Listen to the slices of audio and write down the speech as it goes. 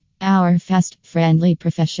Our fast, friendly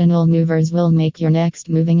professional movers will make your next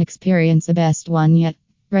moving experience the best one yet.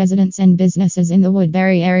 Residents and businesses in the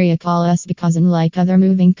Woodbury area call us because, unlike other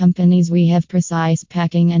moving companies, we have precise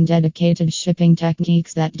packing and dedicated shipping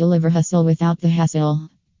techniques that deliver hustle without the hassle.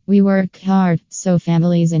 We work hard so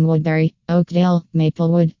families in Woodbury, Oakdale,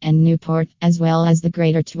 Maplewood, and Newport, as well as the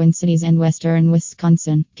greater Twin Cities and western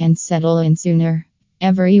Wisconsin, can settle in sooner.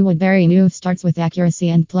 Every Woodbury move starts with accuracy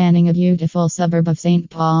and planning. A beautiful suburb of St.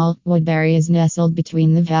 Paul, Woodbury is nestled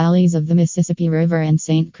between the valleys of the Mississippi River and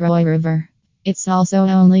St. Croix River. It's also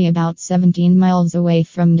only about 17 miles away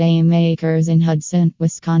from Daymakers in Hudson,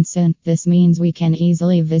 Wisconsin. This means we can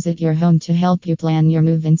easily visit your home to help you plan your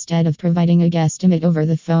move instead of providing a guesstimate over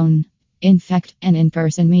the phone. In fact, an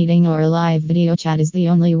in-person meeting or live video chat is the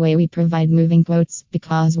only way we provide moving quotes,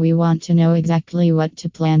 because we want to know exactly what to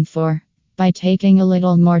plan for. By taking a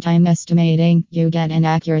little more time estimating, you get an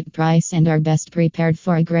accurate price and are best prepared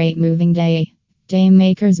for a great moving day.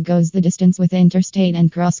 Daymakers goes the distance with interstate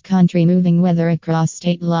and cross-country moving, whether across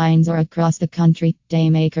state lines or across the country.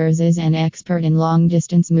 Daymakers is an expert in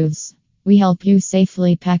long-distance moves. We help you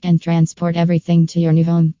safely pack and transport everything to your new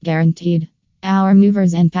home, guaranteed. Our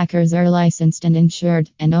movers and packers are licensed and insured,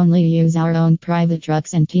 and only use our own private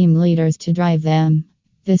trucks and team leaders to drive them.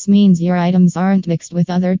 This means your items aren't mixed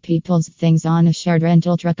with other people's things on a shared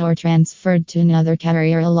rental truck or transferred to another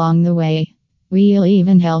carrier along the way. We'll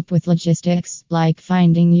even help with logistics, like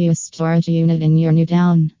finding you a storage unit in your new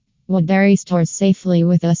town. Woodbury stores safely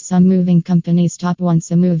with us. Some moving companies stop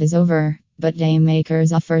once a move is over, but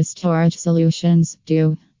Daymakers offers storage solutions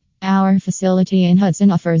too. Our facility in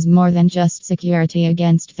Hudson offers more than just security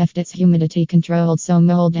against theft. It's humidity controlled so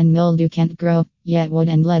mold and mildew can't grow, yet wood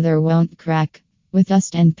and leather won't crack. With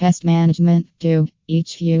dust and pest management too,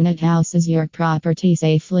 each unit houses your property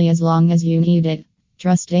safely as long as you need it.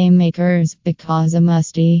 Trust Daymakers, because a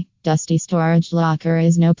musty, dusty storage locker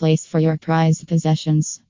is no place for your prized possessions.